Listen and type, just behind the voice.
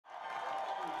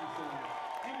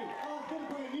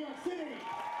New York City.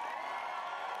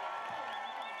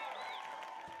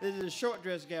 This is a short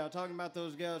dress gal talking about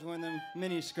those gals wearing them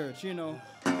mini skirts. You know,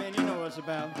 man, you know what it's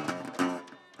about.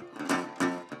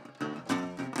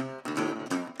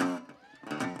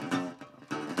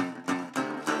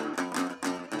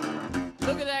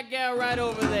 Look at that gal right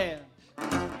over there.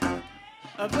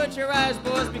 Avert your eyes,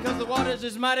 boys, because the waters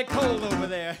is mighty cold over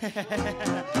there.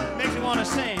 Makes you want to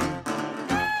sing.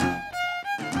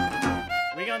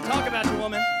 We gonna talk about you,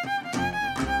 woman.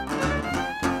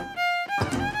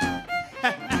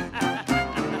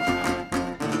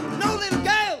 No little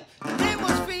girl, her name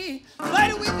was Fee.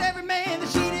 Flirted with every man that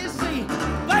she did see.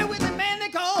 Flirted with the man they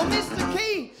called Mr.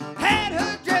 Key. Had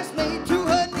her dress made to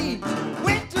her knee.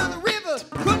 Went to the river,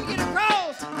 couldn't get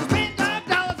across. Spent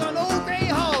 $5 on old gray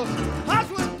horse.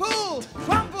 Horse was pulled,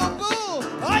 trump for a bull.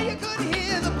 All you could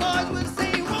hear the boys would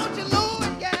say, won't you lower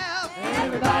it, gal?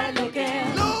 Everybody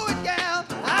looking. Lower it, gal.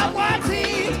 I want to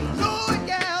see. Lower it,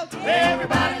 gal.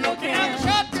 Everybody looking. Now the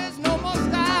short dress, no more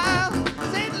style.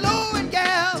 Said lower it,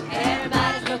 gal.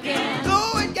 Everybody's looking.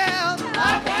 Lower it, gal.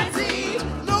 I can see.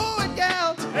 Lower it,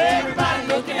 gal. Everybody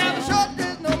looking. Now the short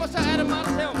dress, no more style. Adam,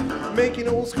 tell me. Making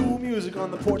old school music on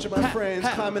the porch of my friends.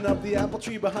 Climbing up the apple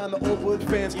tree behind the old wood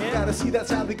fence. Yeah. You gotta see that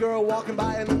savvy girl walking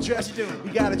by in the dress. What you doing?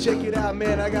 You gotta check it out,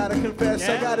 man. I gotta confess.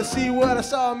 Yeah? I gotta see what I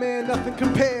saw, man. Nothing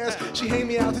compares. She hang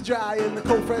me out to dry in the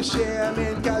cold fresh air,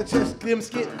 man. Gotta just glimpse,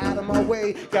 get out of my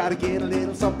way. Gotta get a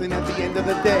little something at the end of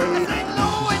the day.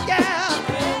 Lower it, gal.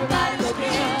 Everybody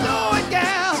looking. Lower it,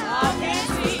 gal. I can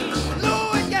see.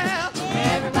 Lower it, gal.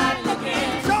 Everybody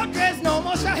looking. Short dress, no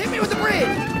more style. Hit me with the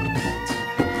bridge.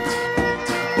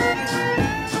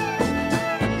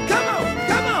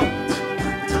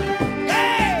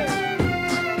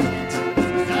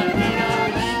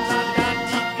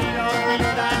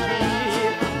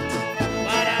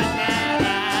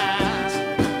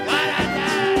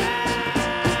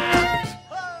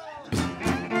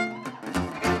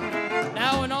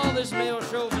 Male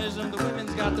chauvinism, the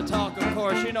women's got the talk, of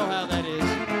course, you know how that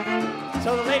is.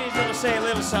 So the ladies gonna say a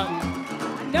little something.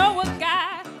 I know a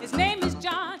guy, his name is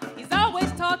John. He's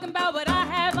always talking about what I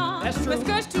have on. That's true. My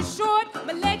skirt's too short,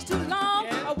 my legs too long.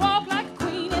 Yeah. I walk like a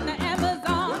queen in the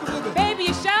Amazon. Baby,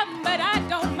 you're shouting, but I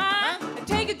don't mind. Huh?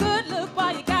 Take a good look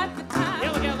while you got the time.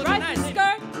 Yeah, look at it, look Right nice, the ain't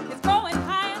skirt is going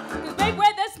higher. Cause babe,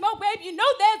 where there's smoke, babe, you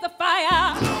know there's a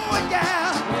fire. Lower it,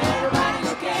 gal. Everybody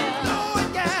looking. Lower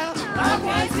it, gal. I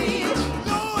can see.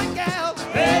 Lower it, gal.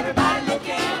 Everybody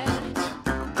looking.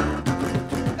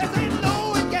 Let's say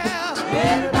lower it, gal.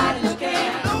 Everybody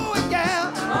looking. Lower it,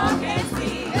 gal. I can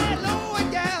see. Yeah, lower it,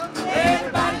 gal.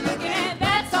 Everybody looking. And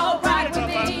that's all right with me.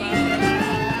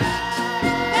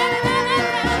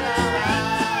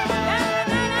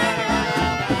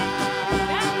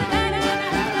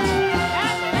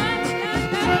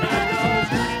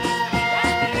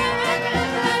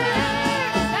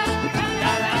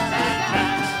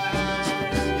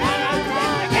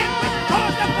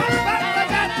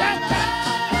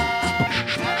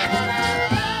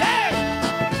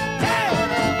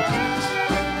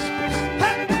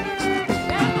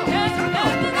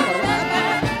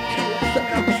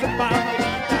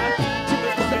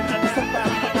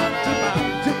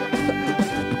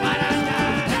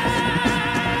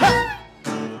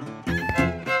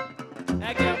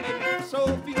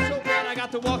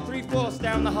 To walk 3 floors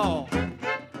down the hall. I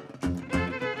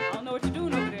don't know what you're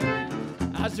doing over there,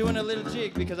 man. I was doing a little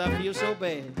jig because I feel so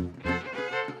bad.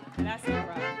 And that's all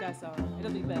right. That's all right.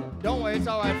 It'll be better. Don't worry, it's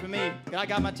all right for me. I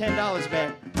got my $10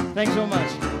 back. Thanks so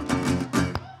much.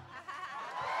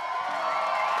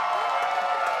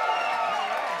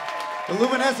 The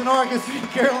Luminescent Orchestrii,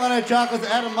 Carolina Chocolate's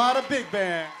Adam Mata Big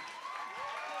Band.